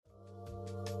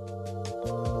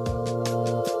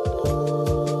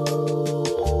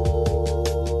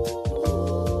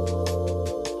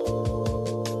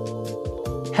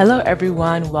Hello,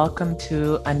 everyone. Welcome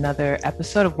to another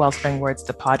episode of Wellspring Words,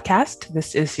 the podcast.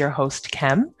 This is your host,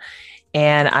 Kem,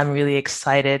 and I'm really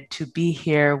excited to be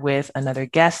here with another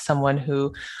guest, someone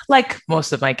who, like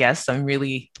most of my guests, I'm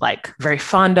really very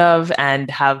fond of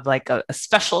and have a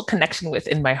special connection with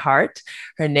in my heart.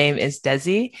 Her name is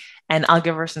Desi, and I'll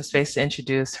give her some space to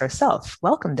introduce herself.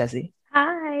 Welcome, Desi.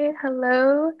 Hi,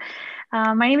 hello.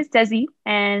 My name is Desi,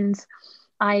 and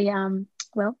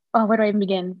where do I even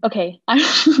begin? Okay,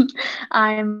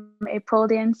 I'm a pole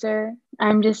dancer.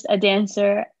 I'm just a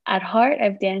dancer at heart.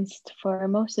 I've danced for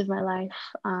most of my life.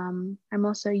 I'm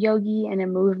also a yogi and a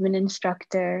movement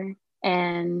instructor.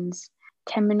 And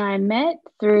Kem and I met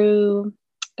through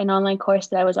an online course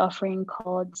that I was offering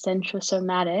called Sensual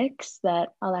Somatics that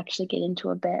I'll actually get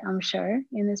into a bit, I'm sure,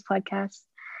 in this podcast.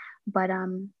 But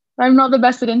I'm not the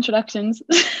best at introductions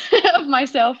of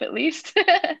myself, at least.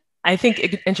 I think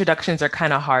introductions are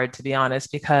kind of hard, to be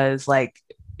honest, because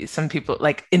some people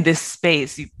in this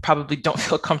space, you probably don't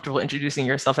feel comfortable introducing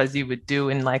yourself as you would do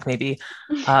in maybe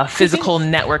a physical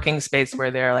networking space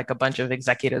where there are a bunch of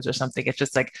executives or something. It's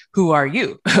just who are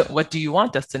you? What do you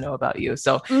want us to know about you?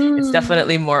 So it's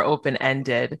definitely more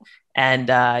open-ended. And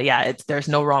there's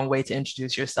no wrong way to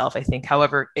introduce yourself. I think,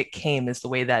 however it came is the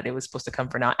way that it was supposed to come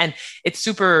for now. And it's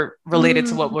super related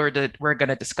to what we're going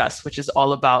to discuss, which is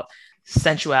all about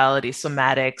sensuality,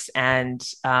 somatics, and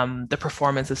the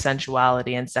performance of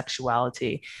sensuality and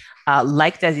sexuality.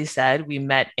 Like Desi said, we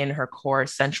met in her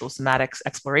course, Sensual Somatics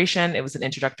Exploration. It was an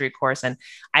introductory course. And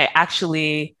I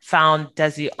actually found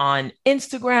Desi on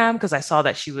Instagram because I saw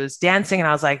that she was dancing and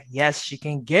I was like, yes, she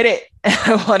can get it.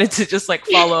 I wanted to just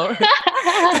follow her.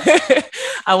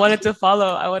 I wanted to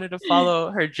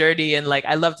follow her journey. And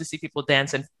I love to see people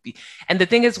dance. And the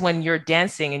thing is, when you're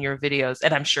dancing in your videos,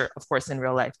 and I'm sure, of course, in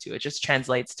real life too, it just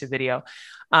translates to video.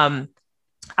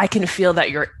 I can feel that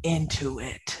you're into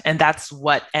it. And that's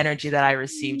what energy that I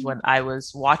received when I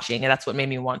was watching. And that's what made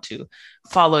me want to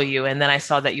follow you. And then I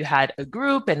saw that you had a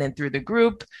group, and then through the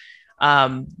group,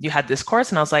 you had this course,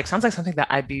 and I was like, sounds like something that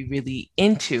I'd be really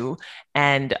into,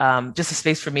 and just a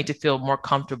space for me to feel more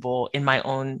comfortable in my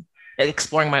own,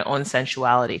 exploring my own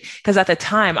sensuality. Because at the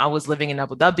time I was living in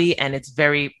Abu Dhabi, and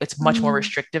it's much more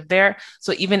restrictive there.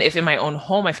 So even if in my own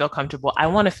home I feel comfortable, I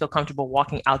want to feel comfortable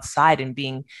walking outside and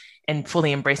being and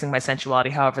fully embracing my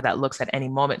sensuality, however that looks at any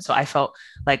moment. So I felt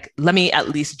let me at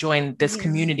least join this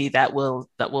community that will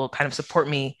kind of support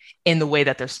me in the way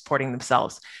that they're supporting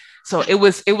themselves. So it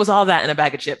was all that in a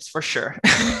bag of chips for sure.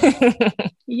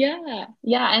 Yeah.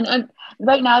 And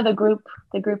right now the group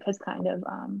has kind of,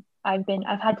 I've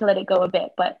had to let it go a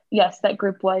bit, but yes, that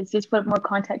group was, just put more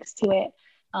context to it.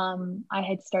 I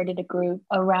had started a group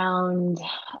around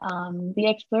the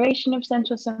exploration of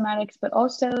sensual somatics, but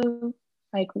also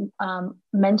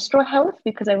menstrual health,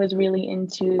 because I was really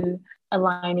into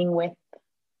aligning with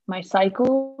my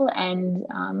cycle and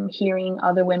hearing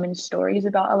other women's stories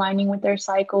about aligning with their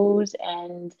cycles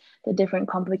and the different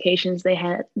complications they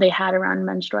had around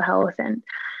menstrual health. And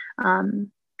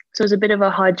so it was a bit of a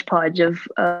hodgepodge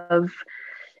of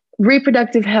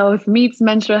reproductive health meets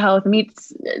menstrual health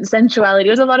meets sensuality.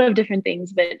 It was a lot of different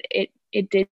things, but it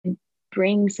did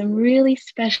bring some really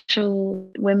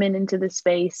special women into the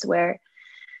space where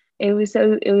it was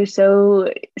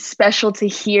so special to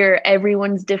hear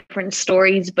everyone's different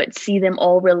stories, but see them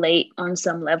all relate on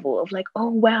some level of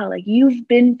oh, wow, you've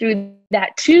been through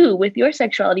that too with your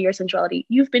sexuality, your sensuality.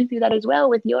 You've been through that as well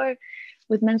with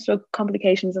menstrual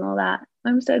complications and all that.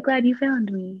 I'm so glad you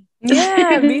found me.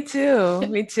 Yeah, me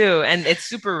too. And it's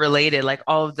super related,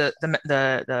 all of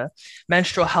the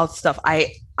menstrual health stuff.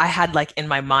 I had in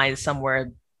my mind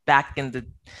somewhere back in the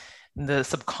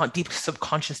deep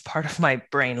subconscious part of my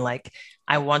brain,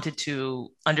 I wanted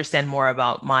to understand more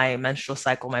about my menstrual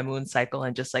cycle, my moon cycle,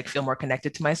 and just feel more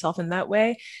connected to myself in that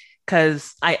way.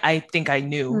 Because I think I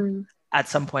knew at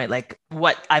some point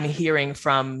what I'm hearing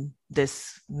from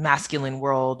this masculine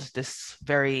world, this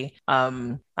very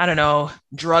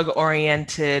drug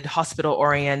oriented, hospital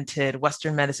oriented,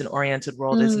 Western medicine oriented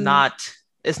world is not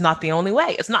the only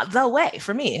way. It's not the way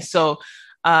for me. So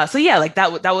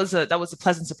that was a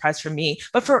pleasant surprise for me.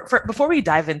 But for before we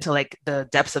dive into the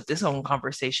depths of this own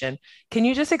conversation, can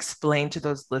you just explain to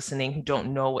those listening who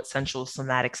don't know what sensual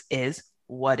somatics is,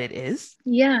 what it is?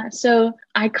 Yeah, so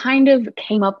I kind of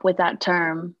came up with that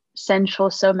term, sensual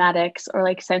somatics,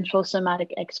 or sensual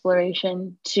somatic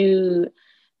exploration, to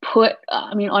put,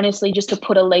 honestly, just to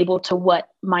put a label to what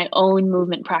my own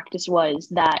movement practice was.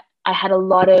 That I had a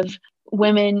lot of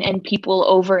women and people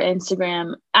over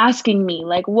Instagram asking me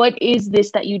what is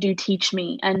this that you do, teach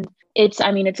me. And it's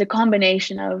a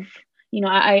combination of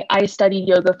I studied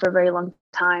yoga for a very long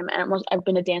time, and I've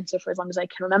been a dancer for as long as I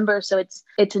can remember. So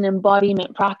it's an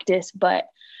embodiment practice. But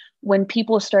when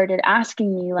people started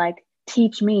asking me, like,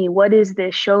 teach me, what is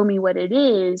this? Show me what it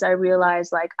is. I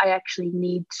realized, like, I actually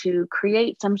need to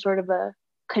create some sort of a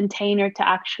container to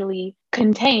actually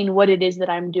contain what it is that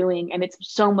I'm doing. And it's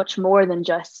so much more than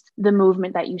just the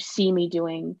movement that you see me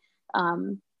doing.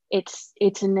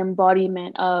 It's an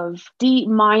embodiment of deep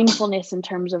mindfulness in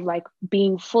terms of like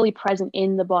being fully present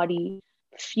in the body,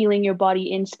 feeling your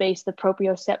body in space, the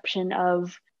proprioception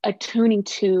of attuning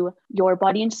to your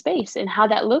body in space and how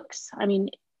that looks. I mean,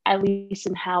 at least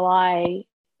in how I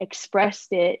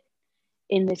expressed it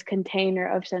in this container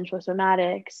of sensual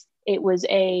somatics, it was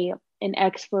an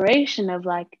exploration of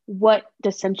like, what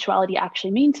does sensuality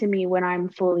actually mean to me when I'm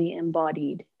fully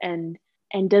embodied? And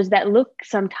does that look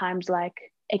sometimes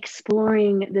like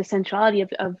exploring the sensuality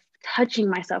of touching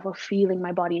myself or feeling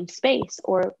my body in space?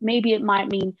 Or maybe it might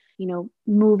mean,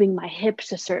 moving my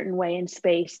hips a certain way in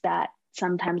space that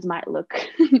sometimes might look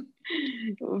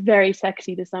very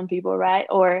sexy to some people, right?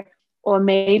 Or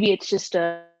maybe it's just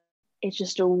a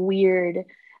weird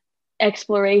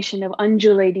exploration of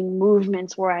undulating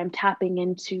movements where I'm tapping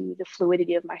into the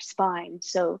fluidity of my spine.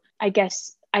 So I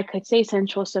guess I could say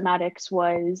sensual somatics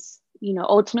was,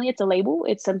 ultimately it's a label.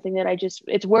 It's something that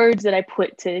it's words that I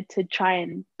put to try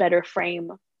and better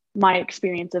frame my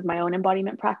experience of my own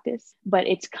embodiment practice. But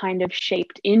it's kind of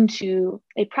shaped into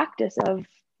a practice of,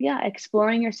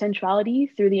 exploring your sensuality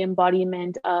through the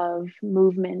embodiment of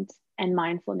movement and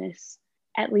mindfulness.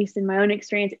 At least in my own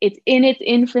experience, it's in its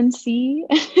infancy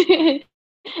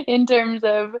in terms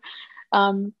of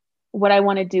what I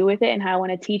want to do with it and how I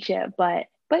want to teach it. But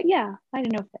yeah, I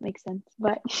don't know if that makes sense,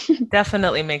 but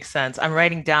Definitely makes sense. I'm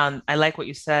writing down, I like what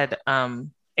you said,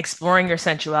 exploring your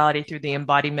sensuality through the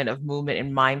embodiment of movement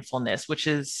and mindfulness, which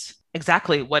is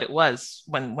exactly what it was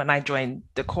when I joined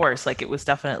the course. Like, it was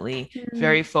definitely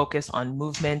very focused on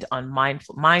movement, on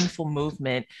mindful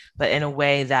movement, but in a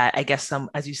way that I guess some,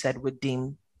 as you said, would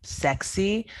deem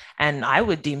sexy, and I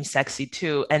would deem sexy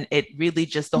too. And it really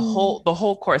just the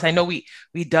whole course. I know we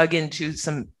dug into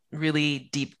some really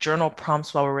deep journal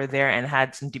prompts while we were there and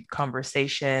had some deep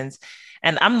conversations.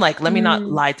 And I'm like, let me not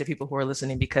lie to people who are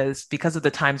listening, because of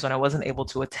the times when I wasn't able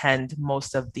to attend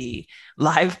most of the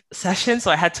live sessions,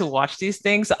 so I had to watch these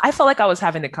things. So I felt like I was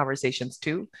having the conversations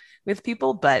too with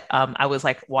people, but I was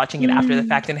like watching it after the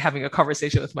fact and having a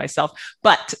conversation with myself.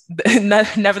 But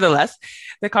nevertheless,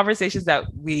 the conversations that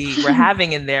we were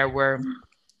having in there were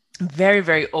very,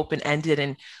 very open-ended,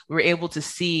 and we were able to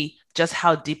see just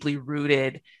how deeply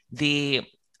rooted the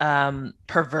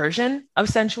perversion of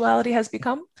sensuality has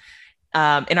become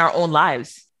in our own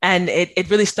lives. And it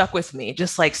really stuck with me,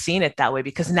 just like seeing it that way,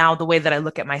 because now the way that I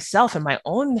look at myself and my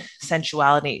own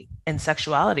sensuality and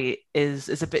sexuality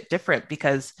is a bit different,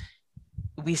 because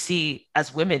we see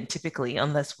as women typically,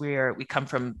 unless we come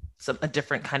from a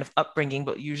different kind of upbringing,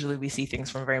 but usually we see things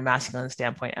from a very masculine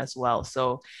standpoint as well.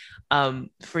 So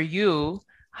for you,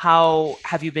 how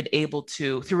have you been able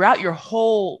to, throughout your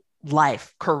whole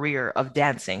life career of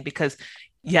dancing, because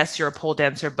yes, you're a pole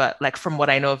dancer, but like from what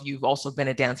I know of, you've also been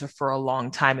a dancer for a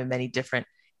long time in many different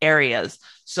areas.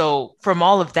 So from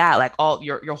all of that, like all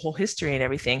your whole history and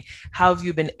everything, how have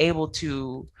you been able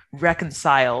to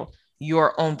reconcile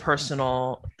your own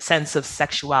personal sense of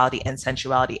sexuality and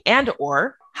sensuality, and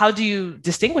or how do you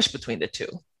distinguish between the two?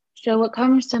 So what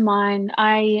comes to mind,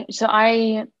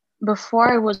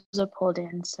 before I was a pole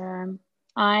dancer,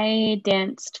 I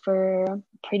danced for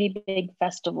pretty big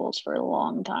festivals for a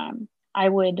long time. I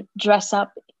would dress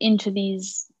up into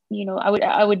these,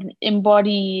 I would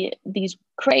embody these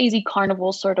crazy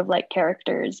carnival sort of like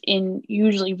characters in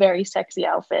usually very sexy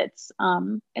outfits.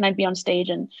 And I'd be on stage,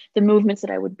 and the movements that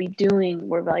I would be doing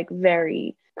were like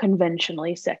very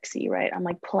conventionally sexy, right?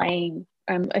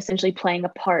 I'm essentially playing a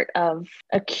part of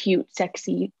a cute,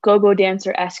 sexy go-go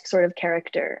dancer-esque sort of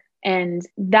character. And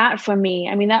that for me,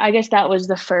 I mean, I guess that was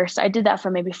the first. I did that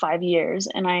for maybe 5 years,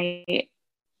 and I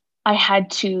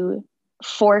had to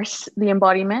force the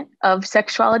embodiment of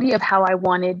sexuality, of how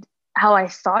I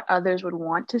thought others would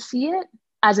want to see it,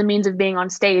 as a means of being on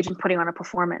stage and putting on a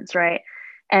performance, right?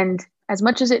 And as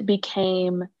much as it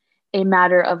became a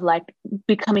matter of like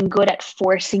becoming good at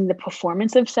forcing the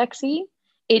performance of sexy,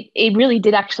 it really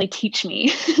did actually teach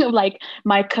me like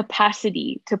my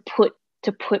capacity to put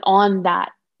on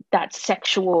that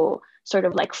sexual sort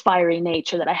of like fiery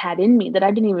nature that I had in me, that I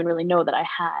didn't even really know that I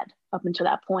had up until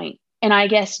that point. And I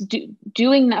guess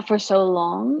doing that for so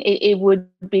long, it would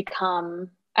become,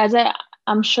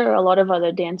 I'm sure a lot of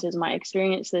other dancers might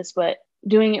experience this, but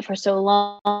doing it for so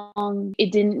long,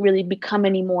 it didn't really become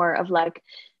any more of like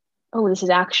oh, this is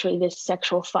actually this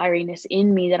sexual fieriness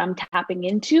in me that I'm tapping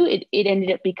into, it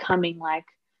ended up becoming like,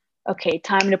 okay,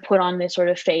 time to put on this sort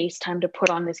of face, time to put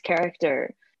on this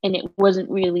character. And it wasn't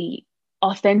really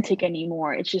authentic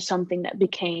anymore. It's just something that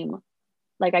became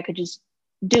like I could just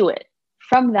do it.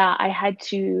 From that, I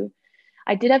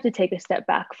did have to take a step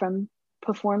back from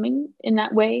performing in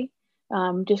that way,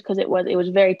 just because it was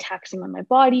very taxing on my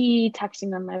body,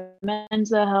 taxing on my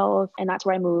mental health, and that's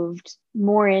where I moved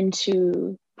more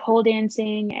into pole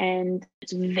dancing, and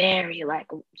it's very like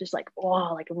just like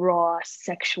like raw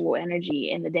sexual energy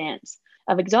in the dance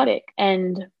of exotic,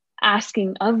 and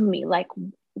asking of me like,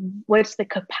 what's the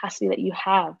capacity that you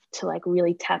have to like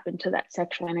really tap into that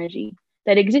sexual energy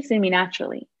that exists in me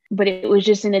naturally. But it was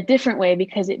just in a different way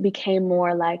because it became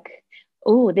more like,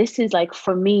 oh, this is like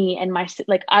for me and my,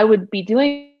 like I would be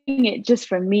doing it just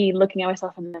for me, looking at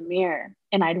myself in the mirror,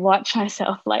 and I'd watch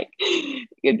myself like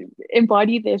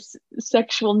embody this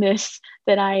sexualness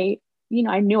that I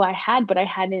knew I had, but I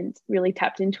hadn't really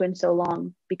tapped into in so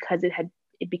long because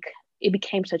it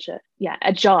became such a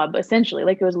job, essentially.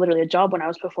 Like it was literally a job when I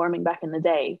was performing back in the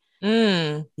day.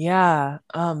 Yeah.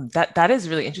 That is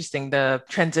really interesting. The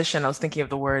transition, I was thinking of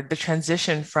the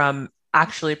transition from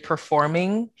actually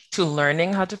performing to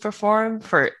learning how to perform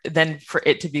for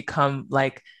it to become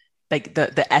like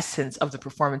the essence of the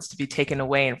performance to be taken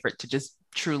away and for it to just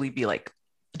truly be like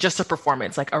just a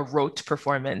performance, like a rote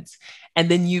performance. And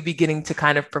then you beginning to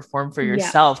kind of perform for Yeah.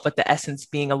 yourself, but the essence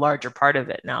being a larger part of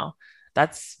it now.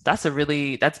 That's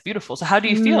beautiful. So how do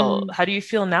you feel? Mm. How do you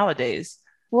feel nowadays?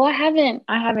 Well, I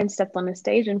haven't stepped on a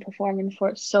stage and performing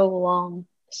for so long.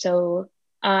 So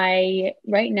I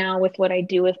right now with what I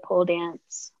do with pole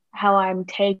dance, how I'm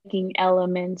taking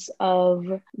elements of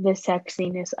the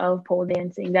sexiness of pole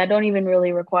dancing that don't even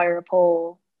really require a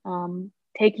pole.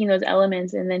 Taking those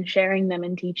elements and then sharing them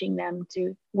and teaching them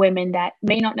to women that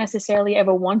may not necessarily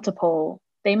ever want a pole.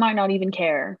 They might not even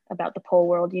care about the pole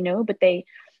world,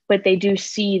 but they do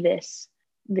see this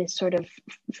sort of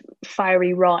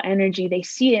fiery raw energy. They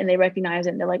see it and they recognize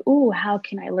it and they're like, oh, how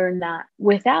can I learn that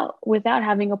without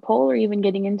having a pole or even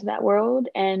getting into that world?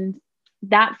 And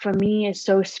that for me is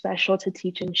so special to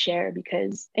teach and share,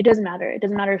 because it doesn't matter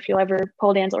if you'll ever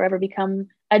pole dance or ever become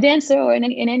a dancer or in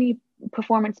any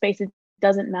performance space. It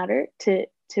doesn't matter to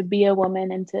be a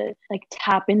woman and to like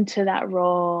tap into that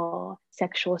raw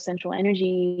sexual sensual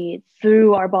energy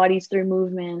through our bodies, through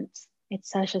movement. It's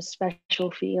such a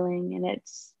special feeling, and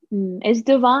it's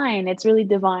divine. It's really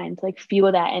divine to like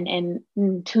feel that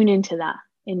and tune into that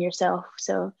in yourself.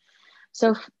 So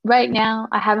right now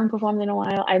I haven't performed in a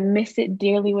while. I miss it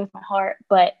dearly with my heart,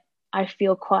 but I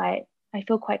feel quite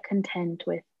content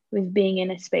with being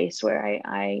in a space where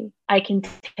I can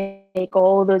take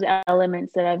all those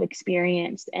elements that I've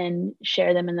experienced and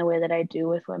share them in the way that I do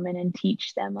with women and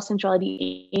teach them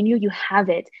sensuality in you. You have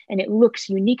it and it looks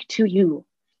unique to you.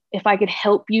 If I could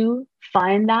help you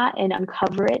find that and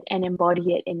uncover it and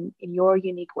embody it in your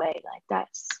unique way, like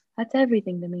that's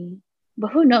everything to me.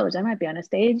 But who knows? I might be on a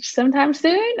stage sometime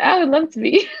soon. I would love to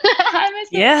be. I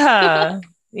miss Yeah.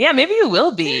 Yeah, maybe you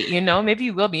will be, maybe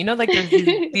you will be. Like there's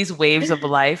it. these waves of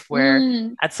life where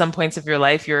Mm, at some points of your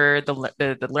life you're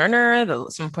the learner,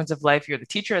 some points of life you're the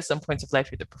teacher, at some points of life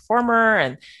you're the performer,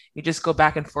 and you just go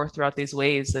back and forth throughout these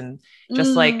waves. And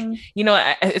just like, mm,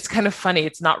 it's kind of funny.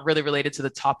 It's not really related to the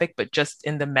topic, but just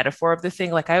in the metaphor of the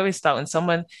thing. Like I always thought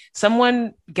when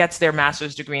someone gets their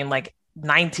master's degree in like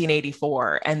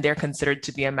 1984 and they're considered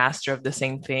to be a master of the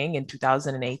same thing in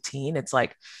 2018, it's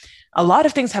like a lot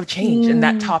of things have changed in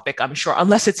that mm. topic, I'm sure,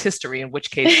 unless it's history, in which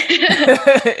case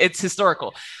it's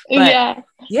historical. But Yeah.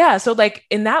 yeah, so like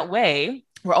in that way,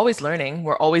 we're always learning,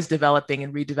 we're always developing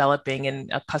and redeveloping and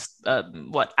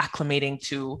acclimating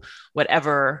to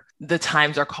whatever the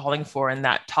times are calling for in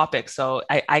that topic. So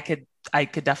I could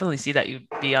definitely see that you'd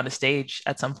be on the stage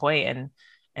at some point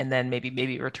and then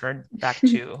maybe return back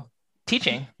to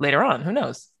teaching later on. Who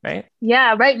knows, right?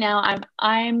 Yeah, right now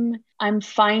I'm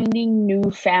finding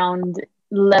newfound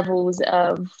levels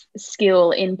of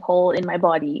skill in pole in my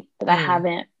body that I Mm.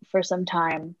 haven't for some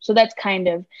time. So that's kind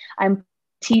of, I'm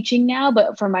teaching now,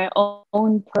 but for my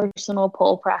own personal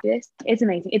pole practice, it's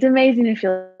amazing. It's amazing to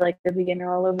feel like a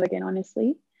beginner all over again,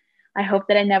 honestly. I hope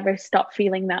that I never stop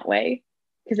feeling that way,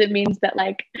 because it means that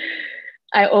like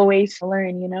I always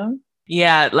learn.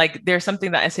 Yeah, like there's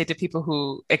something that I say to people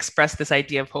who express this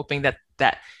idea of hoping that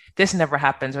this never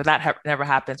happens or never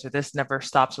happens or this never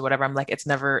stops or whatever. I'm like, it's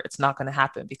not going to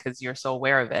happen because you're so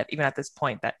aware of it, even at this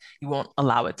point, that you won't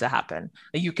allow it to happen.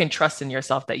 You can trust in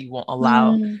yourself that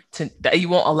Mm, you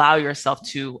won't allow yourself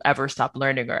to ever stop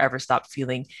learning or ever stop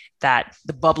feeling that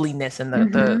the bubbliness and the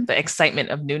mm-hmm. the excitement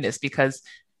of newness, because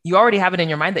you already have it in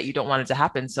your mind that you don't want it to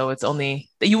happen. So it's only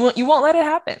that you won't let it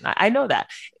happen. I know that.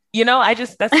 I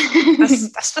just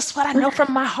that's just what I know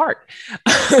from my heart.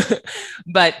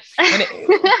 But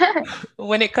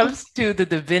when it comes to the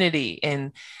divinity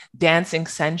in dancing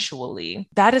sensually,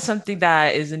 that is something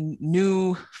that is a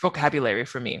new vocabulary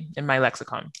for me in my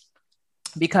lexicon,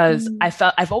 because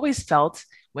Mm, I've always felt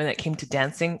when it came to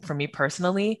dancing, for me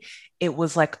personally, it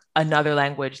was like another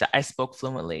language that I spoke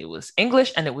fluently. It was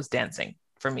English and it was dancing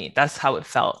for me. That's how it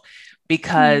felt, mm.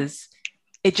 because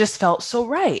it just felt so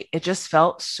right. It just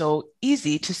felt so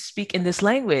easy to speak in this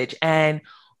language. And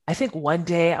I think one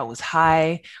day I was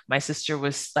high. I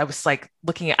was like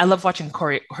looking at, I love watching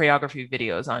choreography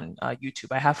videos on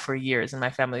YouTube. I have for years, and my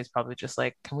family is probably just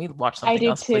like, can we watch I something do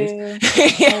else, please? too.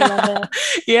 I love Yeah.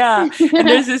 Yeah. And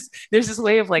it. there's this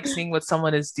way of like seeing what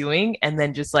someone is doing, and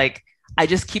then just like, I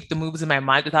just keep the moves in my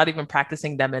mind without even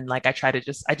practicing them. And like, I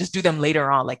just do them later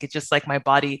on. Like, it's just like my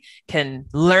body can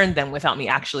learn them without me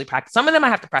actually practice. Some of them I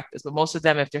have to practice, but most of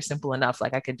them, if they're simple enough,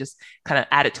 like I can just kind of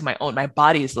add it to my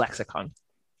body's lexicon.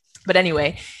 But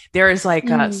anyway, there is like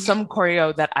Mm, some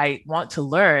choreo that I want to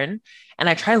learn, and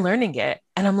I try learning it.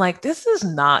 And I'm like, this is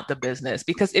not the business,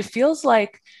 because it feels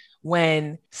like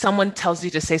when someone tells you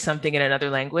to say something in another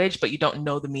language, but you don't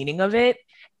know the meaning of it,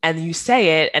 and you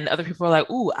say it, and other people are like,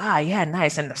 ooh, yeah,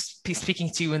 nice. And speaking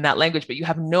to you in that language, but you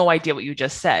have no idea what you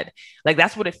just said. Like,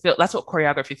 that's what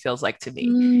choreography feels like to me.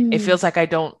 It mm. feels like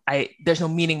there's no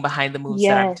meaning behind the moves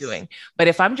that I'm Yes. doing. But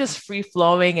if I'm just free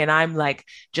flowing and I'm like,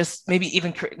 just maybe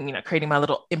even creating my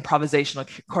little improvisational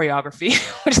choreography,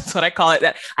 which is what I call it,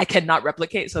 that I cannot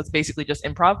replicate. So it's basically just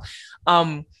improv.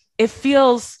 It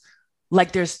feels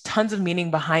like there's tons of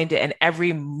meaning behind it, and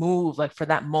every move, like for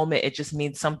that moment, it just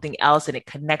means something else, and it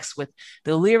connects with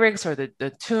the lyrics or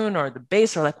the tune or the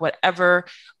bass or like whatever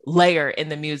layer in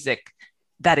the music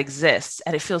that exists,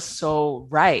 and it feels so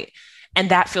right.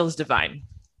 And that feels divine.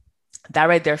 That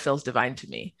right there feels divine to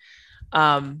me.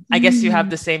 I guess you have Mm.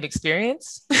 the same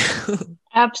experience.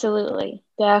 Absolutely.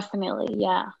 Definitely.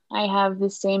 Yeah. I have the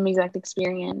same exact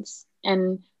experience.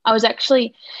 And I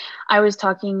was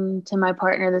talking to my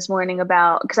partner this morning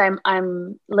about, because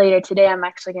I'm later today, I'm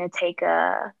actually going to take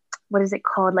a, what is it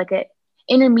called? Like a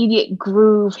intermediate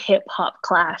groove hip hop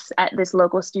class at this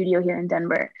local studio here in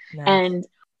Denver. Nice. And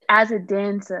as a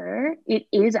dancer, it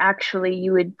is actually,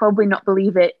 you would probably not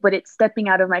believe it, but it's stepping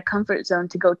out of my comfort zone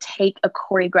to go take a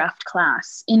choreographed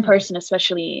class in Hmm. person,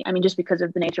 especially. I mean, just because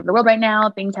of the nature of the world right now,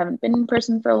 things haven't been in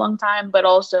person for a long time, but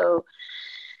also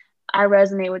I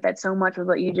resonate with that so much with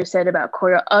what you just said about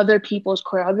other people's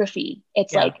choreography.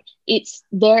 It's Yeah. like it's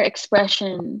their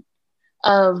expression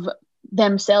of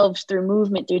themselves through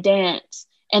movement, through dance,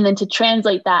 and then to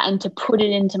translate that and to put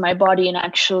it into my body and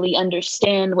actually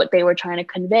understand what they were trying to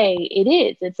convey.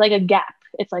 It's like a gap.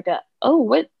 It's like a, oh,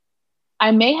 what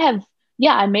I may have,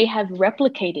 yeah, I may have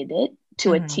replicated it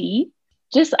to a Hmm. T.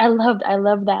 Just I love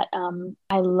that.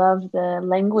 I love the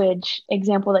language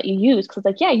example that you use, because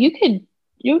like, yeah, you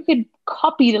could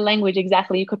copy the language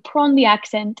exactly. You could put on the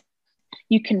accent,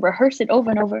 you can rehearse it over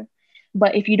and over.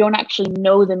 But if you don't actually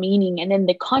know the meaning and then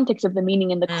the context of the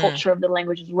meaning and the Mm. culture of the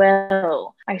language as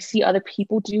well, I see other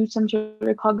people do some sort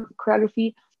of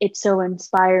choreography. It's so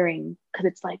inspiring because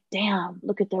it's like, damn,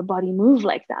 look at their body move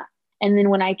like that. And then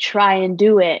when I try and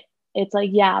do it, it's like,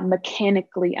 yeah,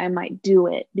 mechanically, I might do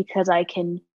it because I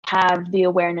can have the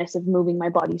awareness of moving my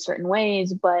body certain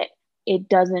ways, but it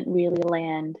doesn't really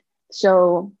land.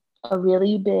 So a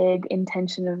really big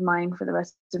intention of mine for the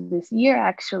rest of this year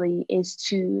actually is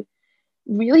to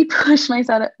really push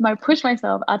myself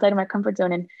outside of my comfort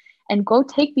zone and go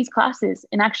take these classes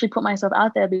and actually put myself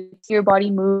out there, because your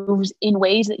body moves in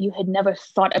ways that you had never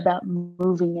thought about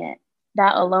moving it.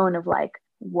 That alone of like,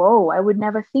 whoa, I would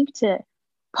never think to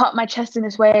pop my chest in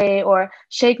this way or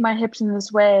shake my hips in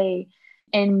this way.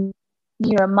 And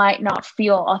it might not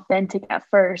feel authentic at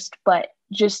first, but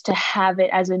just to have it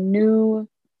as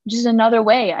just another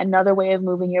way of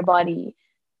moving your body,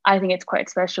 I think it's quite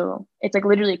special. It's like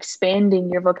literally expanding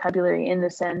your vocabulary in the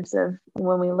sense of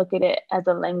when we look at it as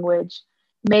a language.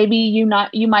 Maybe you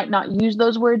might not use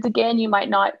those words again. You might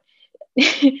not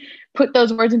put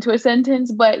those words into a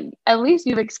sentence, but at least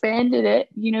you've expanded it.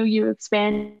 You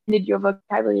expanded your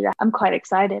vocabulary. I'm quite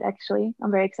excited, actually.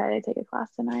 I'm very excited to take a class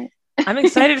tonight. I'm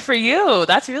excited for you.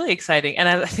 That's really exciting. And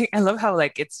I think I love how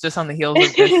like it's just on the heels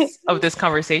of this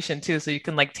conversation too. So you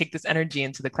can like take this energy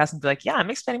into the class and be like, yeah,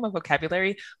 I'm expanding my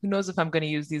vocabulary. Who knows if I'm going to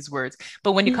use these words?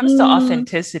 But when it comes to Mm,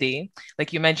 authenticity,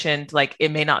 like you mentioned, like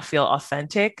it may not feel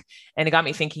authentic. And it got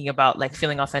me thinking about like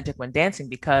feeling authentic when dancing,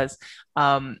 because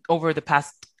over the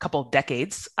past couple of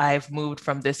decades, I've moved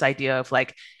from this idea of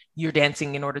like you're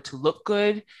dancing in order to look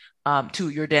good, to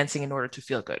you're dancing in order to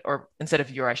feel good. Or instead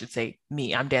of I should say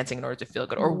me, I'm dancing in order to feel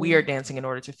good, or we are dancing in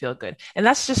order to feel good. And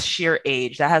that's just sheer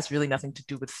age. That has really nothing to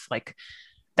do with like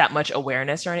that much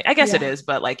awareness or anything. I guess it is,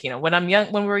 but like, when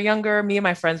we were younger, me and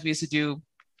my friends, we used to do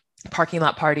parking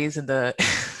lot parties in the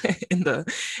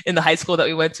in the high school that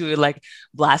we went to, like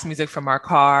blast music from our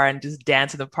car and just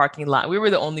dance in the parking lot. We were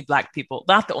the only Black people,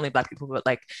 not the only Black people, but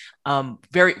like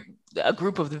very a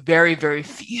group of the very, very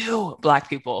few Black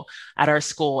people at our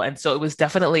school. And so it was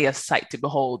definitely a sight to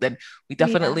behold. And we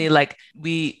definitely like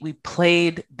we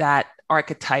played that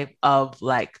archetype of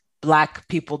like Black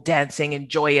people dancing and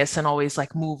joyous and always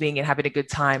like moving and having a good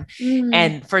time.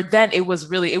 And for then it was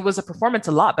a performance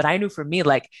a lot, but I knew for me,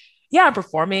 like, yeah,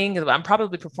 I'm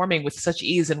probably performing with such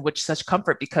ease and with such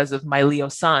comfort because of my Leo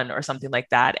sun or something like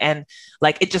that. And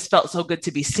like, it just felt so good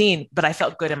to be seen, but I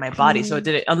felt good in my body. So it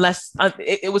didn't, unless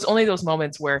it was only those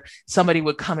moments where somebody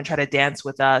would come and try to dance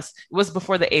with us. It was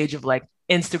before the age of like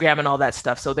Instagram and all that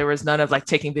stuff. So there was none of like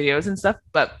taking videos and stuff,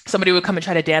 but somebody would come and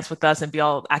try to dance with us and be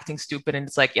all acting stupid. And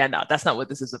it's like, yeah, no, that's not what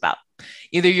this is about.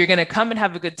 Either you're going to come and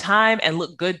have a good time and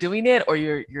look good doing it, or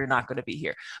you're not going to be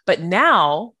here. But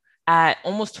now, at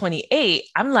almost 28,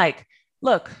 I'm like,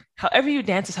 look, however you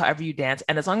dance is however you dance.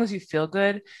 And as long as you feel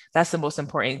good, that's the most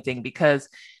important thing, because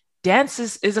dance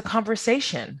is a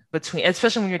conversation between,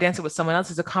 especially when you're dancing with someone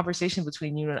else, it's a conversation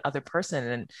between you and another person.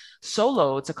 And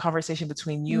solo, it's a conversation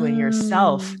between you and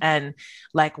yourself. And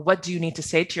like, what do you need to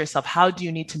say to yourself? How do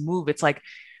you need to move? It's like,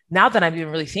 now that I'm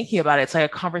even really thinking about it, it's like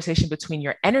a conversation between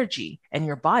your energy and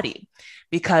your body,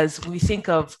 because we think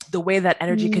of the way that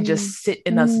energy can just sit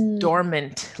in us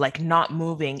dormant, like not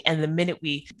moving. And the minute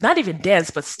we not even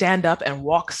dance, but stand up and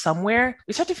walk somewhere,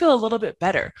 we start to feel a little bit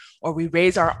better, or we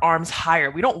raise our arms higher.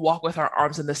 We don't walk with our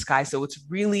arms in the sky. So it's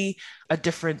really a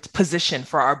different position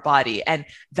for our body. And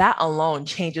that alone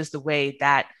changes the way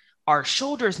that our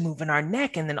shoulders move and our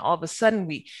neck. And then all of a sudden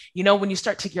when you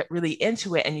start to get really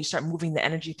into it and you start moving the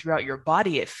energy throughout your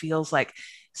body, it feels like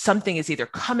something is either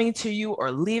coming to you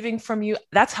or leaving from you.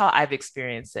 That's how I've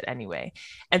experienced it anyway.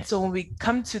 And so when we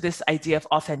come to this idea of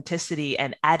authenticity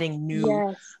and adding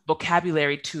new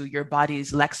vocabulary to your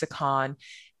body's lexicon,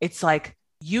 it's like,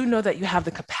 that you have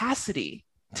the capacity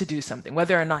to do something,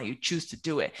 whether or not you choose to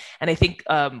do it. And I think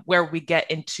where we get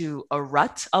into a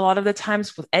rut a lot of the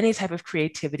times with any type of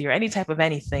creativity or any type of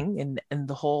anything in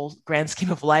the whole grand scheme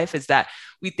of life is that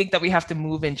we think that we have to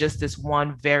move in just this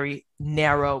one very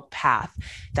narrow path,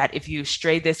 that if you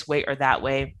stray this way or that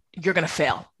way, you're going to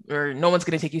fail, or no one's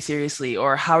going to take you seriously,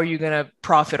 or how are you going to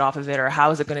profit off of it, or how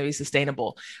is it going to be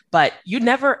sustainable? But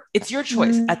it's your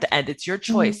choice at the end, it's your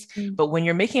choice. But when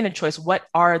you're making a choice, what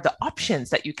are the options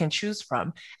that you can choose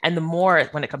from? And the more,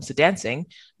 when it comes to dancing,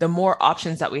 the more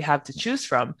options that we have to choose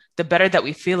from, the better that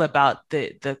we feel about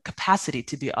the capacity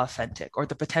to be authentic, or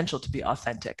the potential to be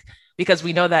authentic, because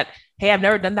we know that, hey, I've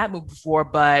never done that move before,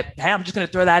 but hey, I'm just going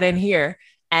to throw that in here.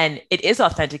 And it is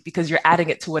authentic because you're adding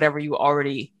it to whatever you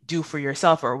already do for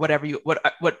yourself, or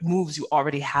what moves you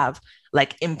already have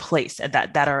like in place and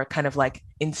that are kind of like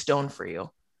in stone for you.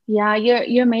 Yeah,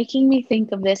 you're making me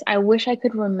think of this. I wish I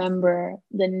could remember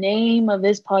the name of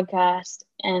this podcast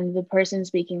and the person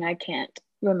speaking. I can't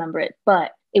remember it,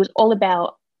 but it was all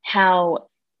about how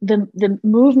the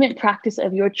movement practice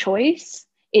of your choice,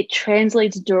 it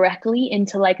translates directly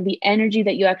into like the energy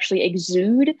that you actually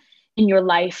exude in your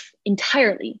life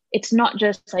entirely. It's not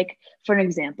just like, for an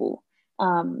example,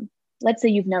 let's say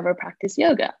you've never practiced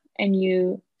yoga and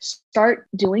you start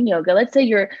doing yoga. Let's say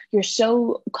you're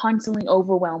so constantly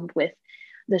overwhelmed with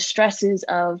the stresses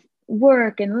of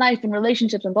work and life and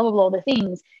relationships and blah, blah, blah, all the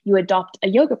things. You adopt a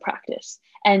yoga practice.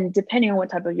 And depending on what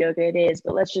type of yoga it is,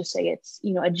 but let's just say it's,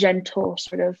 a gentle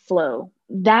sort of flow.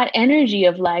 That energy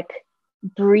of like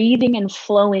breathing and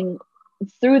flowing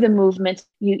through the movements,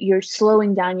 you're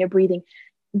slowing down your breathing,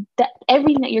 that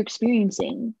everything that you're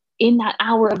experiencing in that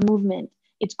hour of movement,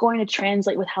 it's going to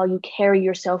translate with how you carry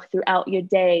yourself throughout your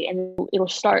day, and it'll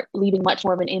start leaving much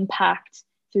more of an impact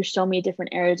through so many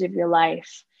different areas of your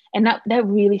life. And that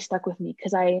really stuck with me,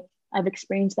 because I've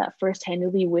experienced that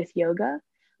first-handedly with yoga,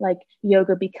 like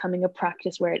yoga becoming a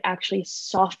practice where it actually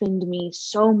softened me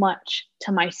so much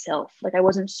to myself. Like I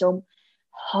wasn't so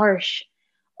harsh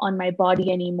on my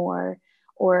body anymore,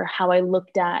 or how I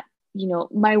looked at,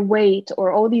 my weight,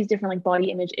 or all these different like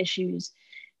body image issues.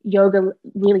 Yoga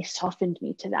really softened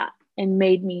me to that and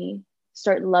made me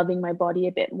start loving my body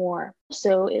a bit more.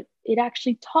 So it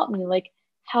actually taught me like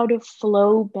how to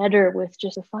flow better with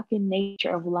just the fucking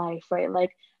nature of life, right?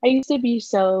 Like I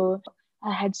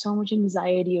had so much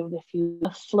anxiety over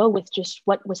the flow with just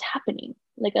what was happening.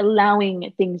 like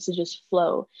allowing things to just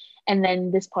flow. And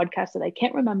then this podcast that I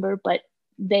can't remember, but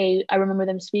I remember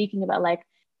them speaking about like,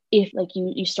 if like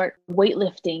you start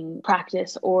weightlifting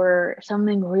practice or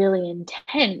something really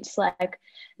intense, like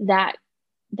that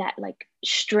like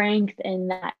strength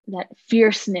and that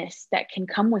fierceness that can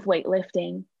come with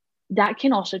weightlifting, that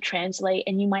can also translate,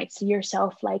 and you might see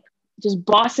yourself like just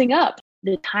bossing up.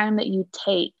 The time that you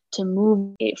take to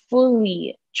move it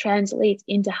fully translates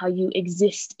into how you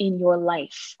exist in your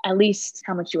life, at least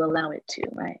how much you allow it to,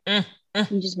 right?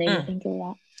 You just made me think of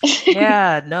that.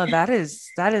 Yeah, no, that's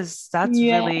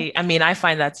Yeah. really, I mean, I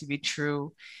find that to be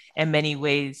true in many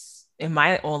ways in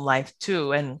my own life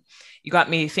too. And you got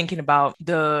me thinking about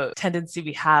the tendency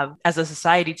we have as a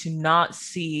society to not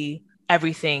see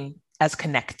everything as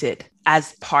connected,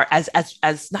 as part, as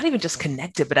not even just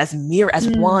connected, but as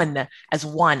one,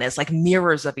 as like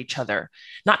mirrors of each other,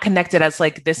 not connected as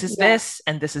like this is this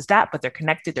and this is that, but they're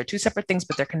connected. They're two separate things,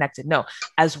 but they're connected. No,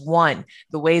 as one,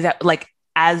 the way that like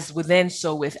as within,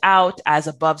 so without, as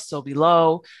above, so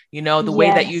below, the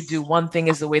way that you do one thing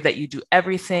is the way that you do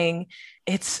everything.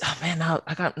 It's, oh man, now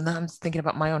I'm thinking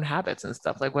about my own habits and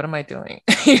stuff. Like, what am I doing?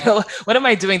 What am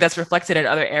I doing that's reflected in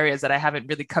other areas that I haven't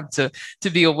really come to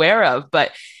be aware of?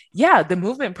 But yeah, the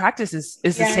movement practice is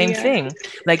the same thing.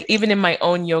 Like even in my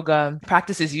own yoga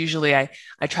practices, usually I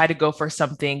try to go for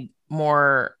something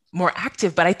more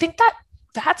active, but I think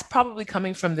that's probably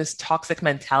coming from this toxic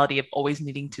mentality of always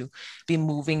needing to be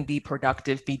moving, be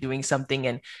productive, be doing something,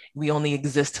 and we only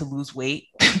exist to lose weight,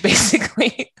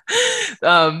 basically.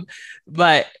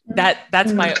 But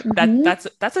that's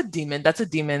that's a demon. That's a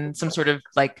demon, some sort of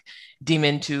like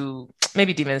demon to,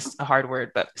 maybe demon is a hard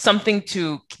word, but something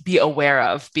to be aware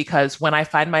of, because when I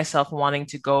find myself wanting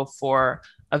to go for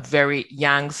a very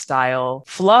yang style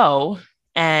flow,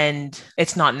 and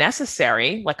it's not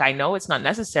necessary, like I know it's not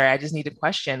necessary, I just need to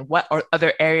question what are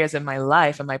other areas in my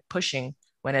life am I pushing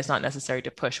when it's not necessary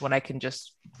to push, when I can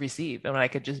just receive and when I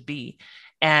could just be.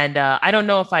 And I don't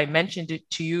know if I mentioned it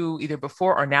to you either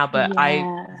before or now, but I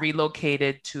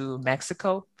relocated to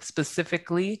Mexico,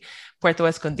 specifically Puerto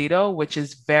Escondido, which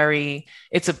is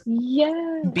it's a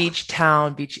beach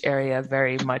town, beach area,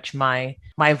 very much my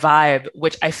vibe,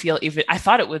 which I feel, even I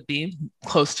thought it would be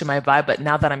close to my vibe, but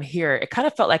now that I'm here, it kind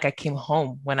of felt like I came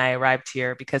home when I arrived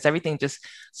here, because everything just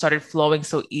started flowing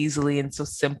so easily and so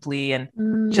simply, and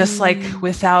just like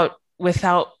without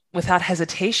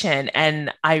hesitation.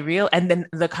 And and then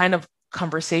the kind of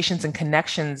conversations and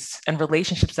connections and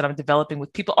relationships that I'm developing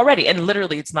with people already, and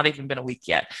literally it's not even been a week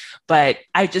yet, but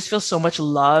I just feel so much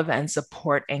love and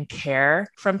support and care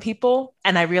from people.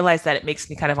 And I realize that it makes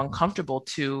me kind of uncomfortable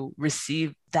to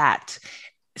receive that.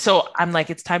 So I'm like,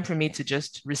 it's time for me to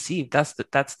just receive. That's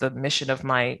the mission of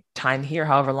my time here,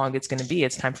 however long it's going to be.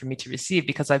 It's time for me to receive,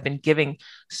 because I've been giving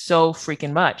so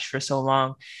freaking much for so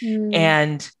long.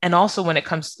 And also when it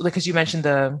comes, because you mentioned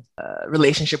the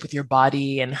relationship with your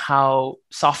body and how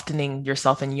softening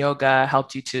yourself in yoga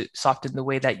helped you to soften the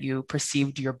way that you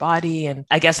perceived your body, and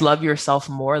I guess love yourself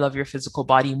more, love your physical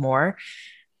body more.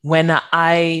 When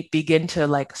I begin to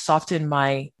like soften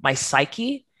my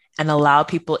psyche and allow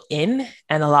people in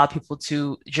and allow people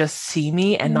to just see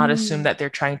me and not assume that they're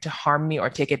trying to harm me or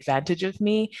take advantage of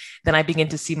me, then I begin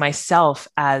to see myself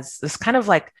as this kind of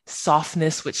like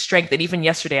softness with strength. And even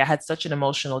yesterday, I had such an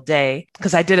emotional day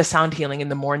because I did a sound healing in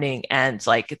the morning, and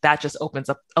like that just opens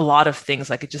up a lot of things.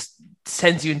 Like it just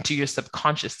sends you into your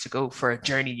subconscious to go for a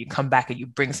journey. You come back and you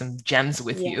bring some gems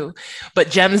with you, but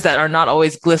gems that are not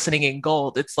always glistening in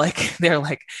gold. It's like they're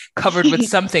like covered with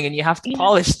something and you have to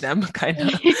polish them, kind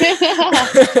of.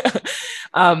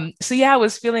 So yeah, I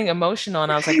was feeling emotional,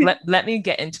 and I was like, let me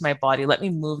get into my body. Let me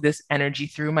move this energy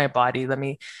through my body.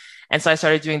 And so I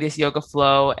started doing this yoga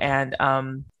flow, and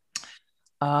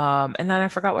then I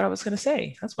forgot what I was going to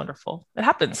say. That's wonderful. It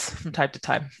happens from time to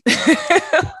time.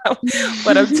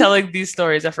 But I'm telling these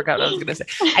stories, I forgot what I was going to say.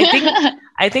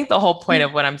 I think the whole point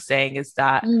of what I'm saying is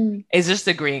that is just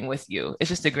agreeing with you. It's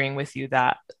just agreeing with you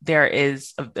that there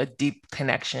is a deep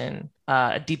connection,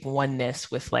 a deep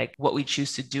oneness with like what we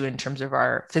choose to do in terms of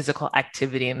our physical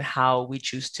activity and how we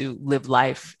choose to live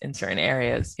life in certain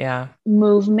areas. Yeah.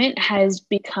 Movement has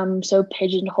become so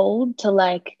pigeonholed to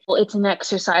like, well, it's an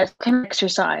exercise. Can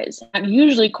exercise? That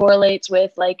usually correlates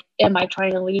with like, am I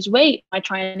trying to lose weight? Am I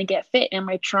trying to get fit? Am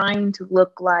I trying to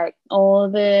look like all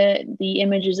the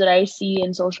images that I see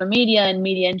in social media and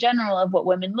media in general of what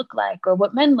women look like or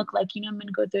what men look like? Men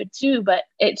go through it too, but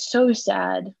it's so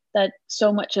sad that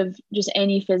so much of just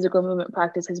any physical movement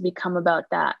practice has become about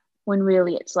that. when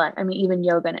really it's like, I mean, even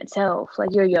yoga in itself,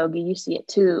 like your yoga, you see it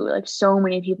too. Like so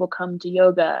many people come to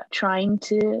yoga trying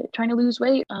to lose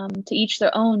weight, to each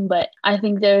their own. But I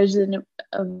think there's a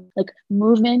like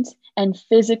movement and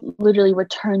physical, literally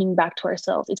returning back to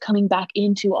ourselves. It's coming back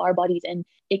into our bodies, and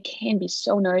it can be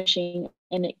so nourishing,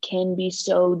 and it can be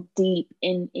so deep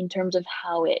in terms of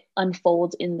how it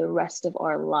unfolds in the rest of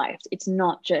our lives. It's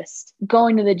not just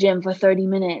going to the gym for 30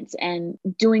 minutes and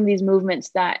doing these movements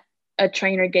that a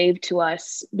trainer gave to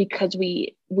us because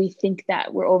we think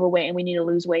that we're overweight and we need to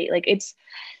lose weight. Like it's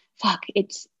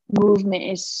movement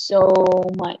is so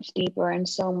much deeper and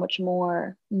so much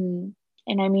more. And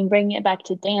I mean, bringing it back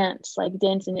to dance, like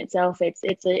dance in itself, it's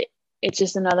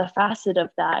just another facet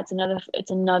of that.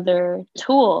 It's another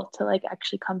tool to like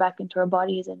actually come back into our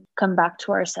bodies and come back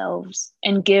to ourselves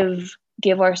and give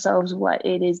ourselves what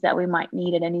it is that we might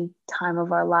need at any time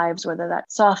of our lives, whether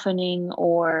that's softening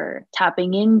or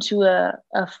tapping into a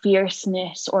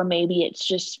fierceness, or maybe it's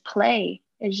just play.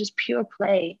 It's just pure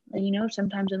play. You know,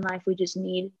 sometimes in life we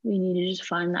need to just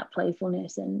find that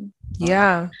playfulness, and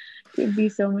yeah, it could be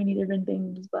so many different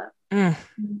things, but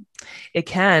it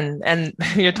can. And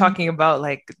you're talking about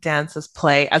like dance as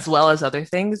play as well as other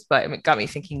things, but it got me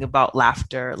thinking about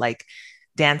laughter. Like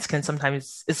dance can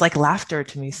sometimes, it's like laughter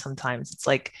to me sometimes. It's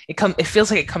like it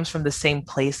feels like it comes from the same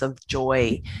place of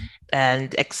joy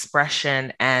and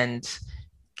expression and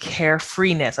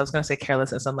carefreeness. I was going to say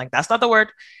carelessness. I'm like, that's not the word.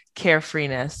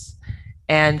 Carefreeness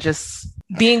and just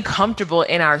being comfortable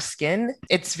in our skin.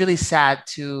 It's really sad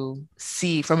to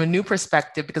see from a new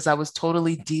perspective, because I was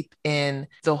totally deep in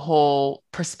the whole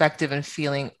perspective and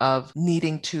feeling of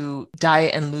needing to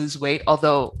diet and lose weight.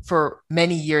 Although for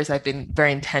many years, I've been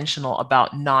very intentional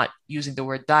about not using the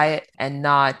word diet and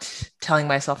not telling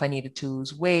myself I needed to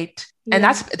lose weight. Yeah. And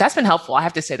that's been helpful. I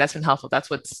have to say that's been helpful. That's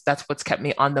what's kept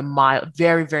me on the mild,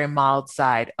 very, very mild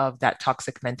side of that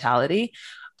toxic mentality.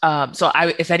 So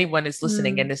if anyone is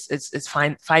listening and is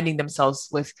finding themselves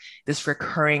with this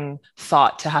recurring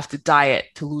thought to have to diet,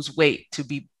 to lose weight, to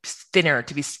be thinner,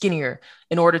 to be skinnier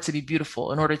in order to be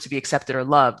beautiful, in order to be accepted or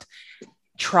loved,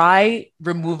 try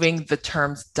removing the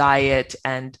terms diet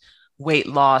and weight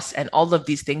loss and all of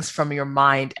these things from your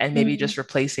mind, and maybe just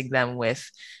replacing them with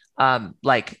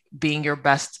like being your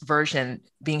best version,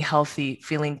 being healthy,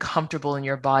 feeling comfortable in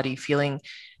your body, feeling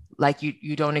like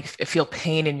you don't feel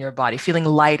pain in your body, feeling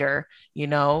lighter, you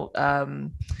know,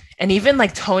 and even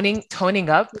like toning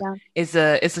up is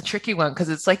a tricky one, because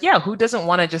it's like, yeah, who doesn't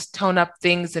want to just tone up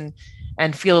things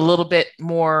and feel a little bit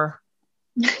more,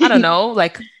 I don't know,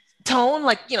 like tone,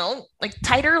 like, you know, like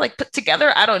tighter, like put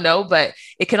together, I don't know, but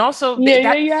it can also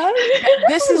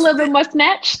this is a little bit more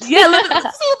snatched. Yeah,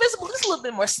 this a little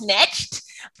bit more snatched.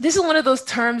 This is one of those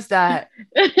terms that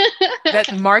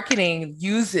marketing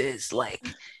uses, like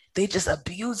they just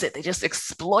abuse it. They just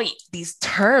exploit these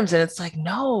terms. And it's like,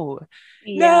 no.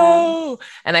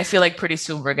 And I feel like pretty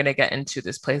soon we're going to get into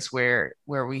this place where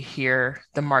we hear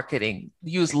the marketing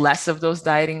use less of those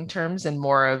dieting terms and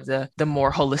more of the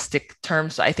more holistic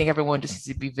terms. So I think everyone just needs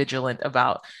to be vigilant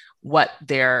about what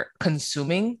they're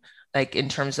consuming, like in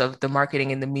terms of the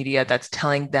marketing in the media that's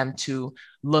telling them to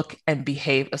look and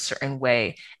behave a certain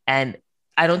way. And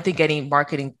I don't think any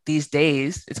marketing these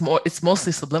days, it's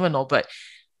mostly subliminal, but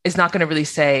it's not going to really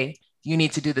say you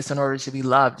need to do this in order to be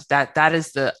loved. That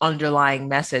is the underlying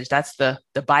message. That's the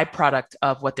byproduct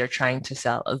of what they're trying to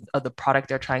sell, of the product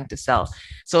they're trying to sell.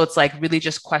 So it's like really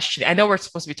just questioning. I know we're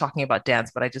supposed to be talking about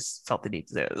dance, but I just felt the need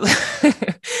to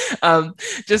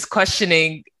just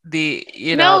questioning the,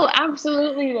 you know. No,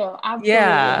 absolutely though.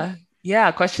 Absolutely.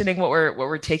 Yeah, questioning what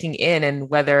we're taking in,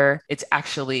 and whether it's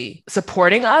actually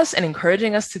supporting us and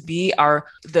encouraging us to be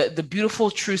the beautiful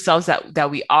true selves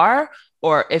that we are,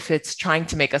 or if it's trying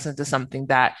to make us into something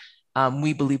that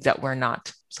we believe that we're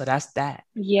not. So that's that.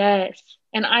 Yes.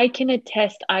 And I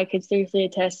could seriously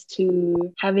attest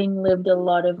to having lived a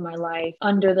lot of my life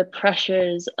under the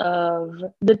pressures of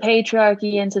the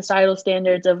patriarchy and societal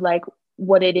standards of like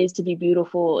what it is to be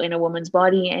beautiful in a woman's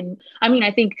body. And I mean,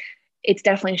 I think it's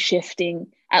definitely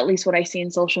shifting, at least what I see in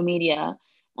social media.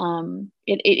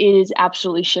 It is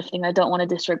absolutely shifting. I don't want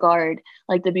to disregard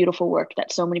like the beautiful work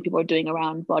that so many people are doing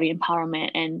around body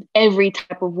empowerment, and every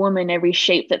type of woman, every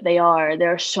shape that they are.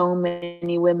 There are so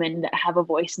many women that have a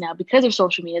voice now because of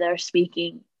social media that are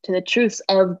speaking to the truths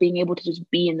of being able to just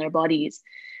be in their bodies.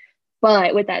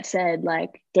 But with that said,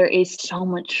 like there is so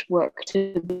much work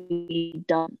to be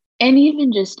done. And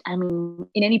even just, I mean,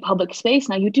 in any public space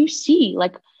now, you do see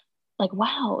like like,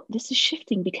 wow, this is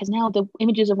shifting, because now the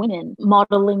images of women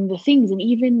modeling the things, and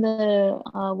even the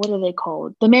what are they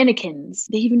called, the mannequins,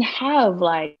 they even have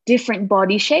like different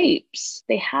body shapes.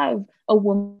 They have a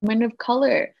woman of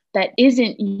color that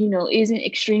isn't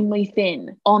extremely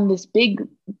thin on this big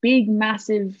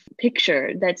massive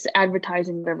picture that's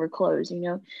advertising whatever clothes,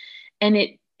 and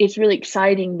it's really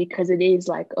exciting, because it is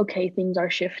like, okay, things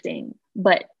are shifting,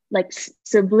 but like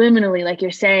subliminally, like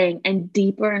you're saying, and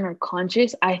deeper in our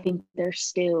conscious, I think there's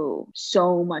still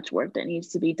so much work that needs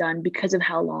to be done, because of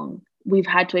how long we've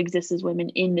had to exist as women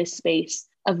in this space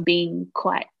of being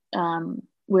quite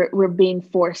we're being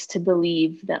forced to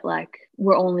believe that like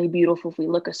we're only beautiful if we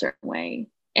look a certain way.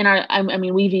 And I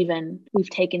mean, we've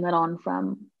taken that on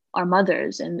from our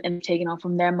mothers, and taken on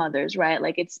from their mothers, right?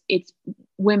 Like it's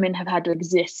women have had to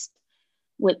exist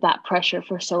with that pressure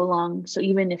for so long. So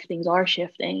even if things are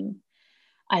shifting,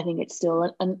 I think it's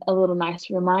still a little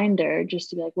nice reminder just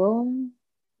to be like, well,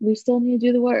 we still need to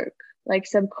do the work. Like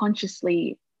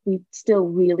subconsciously, we still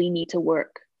really need to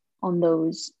work on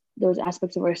those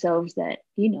aspects of ourselves that,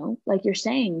 like you're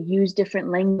saying, use different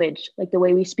language, like the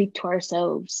way we speak to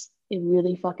ourselves. It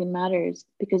really fucking matters,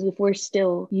 because if we're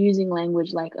still using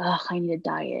language like, oh, I need a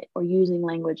diet, or using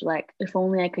language like, if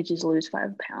only I could just lose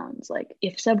 5 pounds, like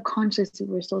if subconsciously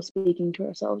we're still speaking to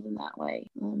ourselves in that way.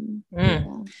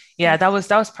 Yeah, that was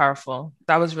powerful.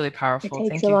 That was really powerful. It takes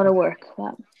Thank a you lot of work.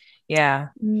 Yeah.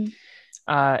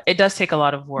 It does take a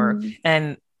lot of work.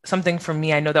 And something for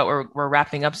me, I know that we're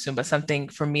wrapping up soon, but something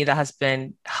for me that has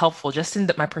been helpful just in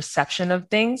my perception of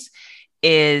things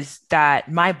is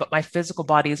that my physical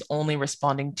body is only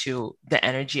responding to the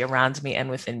energy around me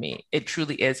and within me. It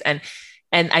truly is. And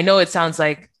I know it sounds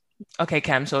like, okay,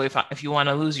 Kem, so if you want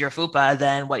to lose your fupa,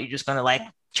 then what, you're just going to like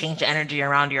change the energy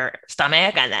around your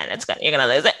stomach and then you're going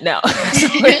to lose it? No.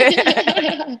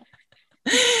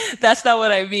 That's not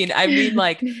what I mean. I mean,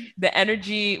 like the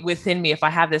energy within me, if I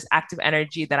have this active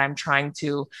energy that I'm trying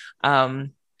to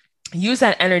use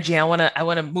that energy, I want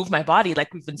to move my body,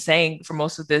 like we've been saying for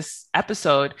most of this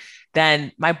episode,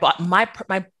 then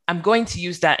I'm going to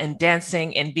use that in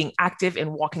dancing and being active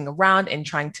and walking around and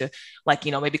trying to, like,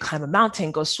 maybe climb a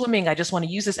mountain, go swimming. I just want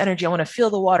to use this energy. I want to feel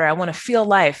the water. I want to feel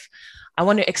life. I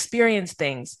want to experience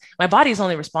things. My body is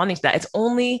only responding to that. It's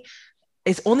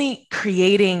only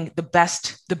creating the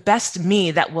best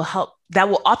me that will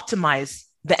optimize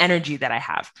the energy that I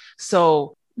have.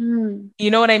 So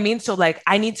you know what I mean? So like,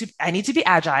 I need to be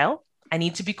agile. I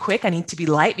need to be quick. I need to be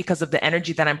light because of the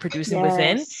energy that I'm producing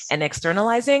within and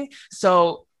externalizing.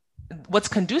 So what's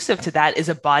conducive to that is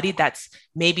a body that's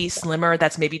maybe slimmer,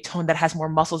 that's maybe toned, that has more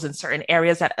muscles in certain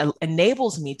areas that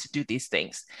enables me to do these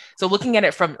things. So looking at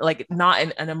it from like not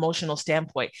an emotional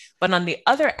standpoint, but on the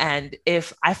other end,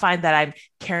 if I find that I'm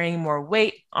carrying more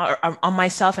weight on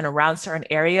myself and around certain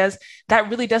areas, that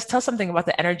really does tell something about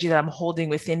the energy that I'm holding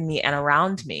within me and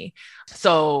around me.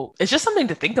 So it's just something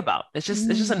to think about. It's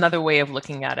just another way of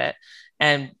looking at it.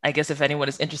 And I guess if anyone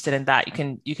is interested in that,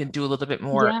 you can do a little bit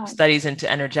more studies into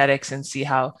energetics and see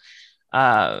how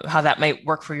that might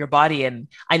work for your body. And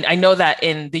I know that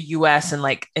in the US and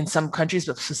like in some countries,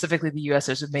 but specifically the US,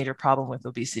 there's a major problem with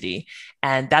obesity.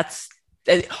 And that's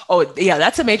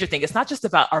a major thing. It's not just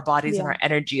about our bodies and our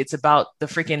energy. It's about the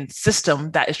freaking system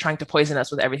that is trying to poison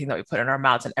us with everything that we put in our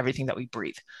mouths and everything that we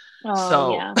breathe.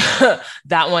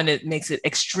 That one, it makes it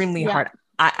extremely hard.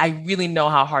 I really know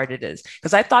how hard it is,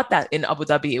 because I thought that in Abu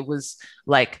Dhabi, it was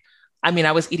like, I mean,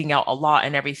 I was eating out a lot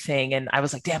and everything. And I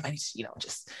was like, damn, I need to,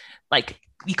 just like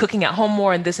be cooking at home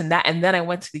more and this and that. And then I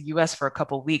went to the US for a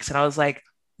couple of weeks and I was like,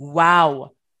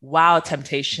 wow,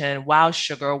 temptation, wow,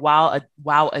 sugar, wow,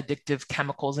 addictive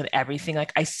chemicals and everything.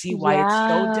 Like I see why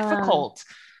it's so difficult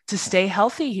to stay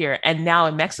healthy here. And now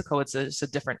in Mexico, it's a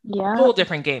different, whole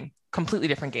different game, completely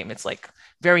different game. It's like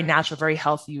very natural, very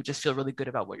healthy. You just feel really good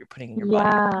about what you're putting in your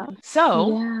body.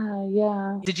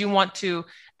 So did you want to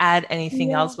add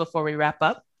anything else before we wrap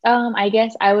up? I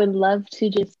guess I would love to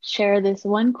just share this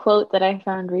one quote that I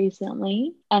found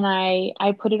recently, and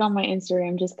I put it on my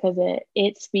Instagram just because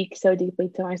it speaks so deeply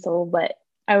to my soul, but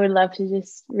I would love to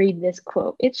just read this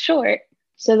quote. It's short.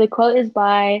 So the quote is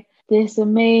by this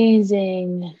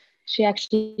amazing, she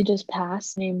actually just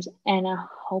passed, name's Anna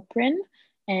Halprin,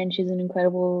 and she's an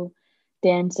incredible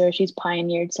dancer. She's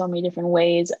pioneered so many different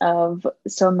ways of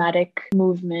somatic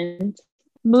movement.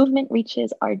 Movement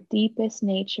reaches our deepest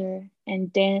nature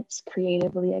and dance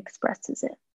creatively expresses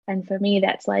it. And for me,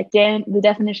 that's like the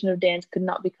definition of dance could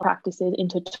not be practiced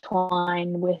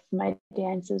intertwined with my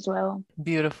dance as well.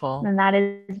 Beautiful. And that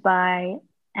is by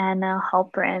Anna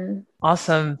Halprin.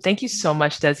 Awesome. Thank you so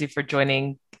much, Desi, for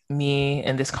joining me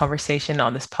in this conversation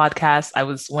on this podcast. I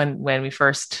was when we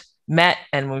first met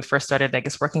and when we first started, I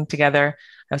guess, working together,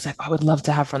 I was like, I would love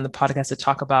to have her on the podcast to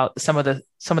talk about some of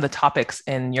the topics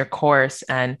in your course.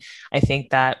 And I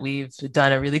think that we've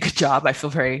done a really good job. I feel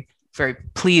very, very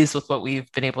pleased with what we've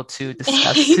been able to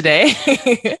discuss today.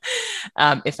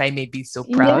 If I may be so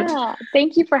proud. Yeah,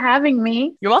 thank you for having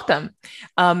me. You're welcome.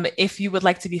 If you would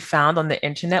like to be found on the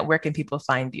internet, where can people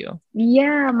find you?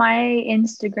 Yeah, my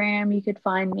Instagram, you could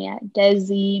find me at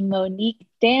Desi Monique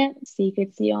Dance. So you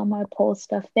could see all my poll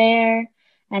stuff there.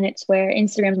 And it's where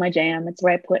Instagram's my jam. It's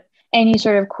where I put any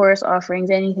sort of course offerings,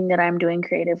 anything that I'm doing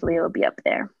creatively, it'll be up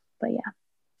there. But yeah.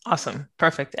 Awesome.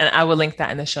 Perfect. And I will link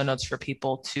that in the show notes for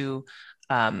people to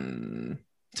find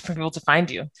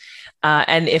you.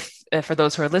 And if for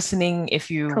those who are listening,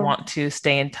 if you want to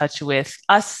stay in touch with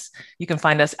us, you can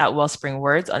find us at Wellspring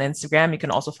Words on Instagram. You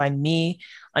can also find me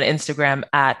on Instagram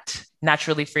at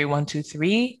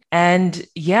naturallyfree123. And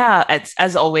yeah,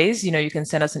 as always, you can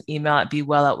send us an email at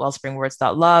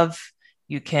bewell@wellspringwords.love.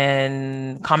 You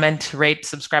can comment, rate,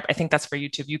 subscribe. I think that's for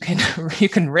YouTube. You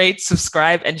can rate,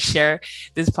 subscribe, and share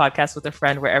this podcast with a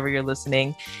friend wherever you're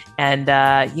listening. And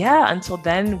until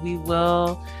then, we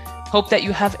will hope that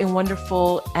you have a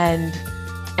wonderful and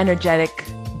energetic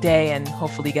day and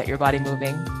hopefully get your body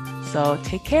moving. So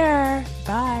take care.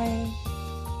 Bye.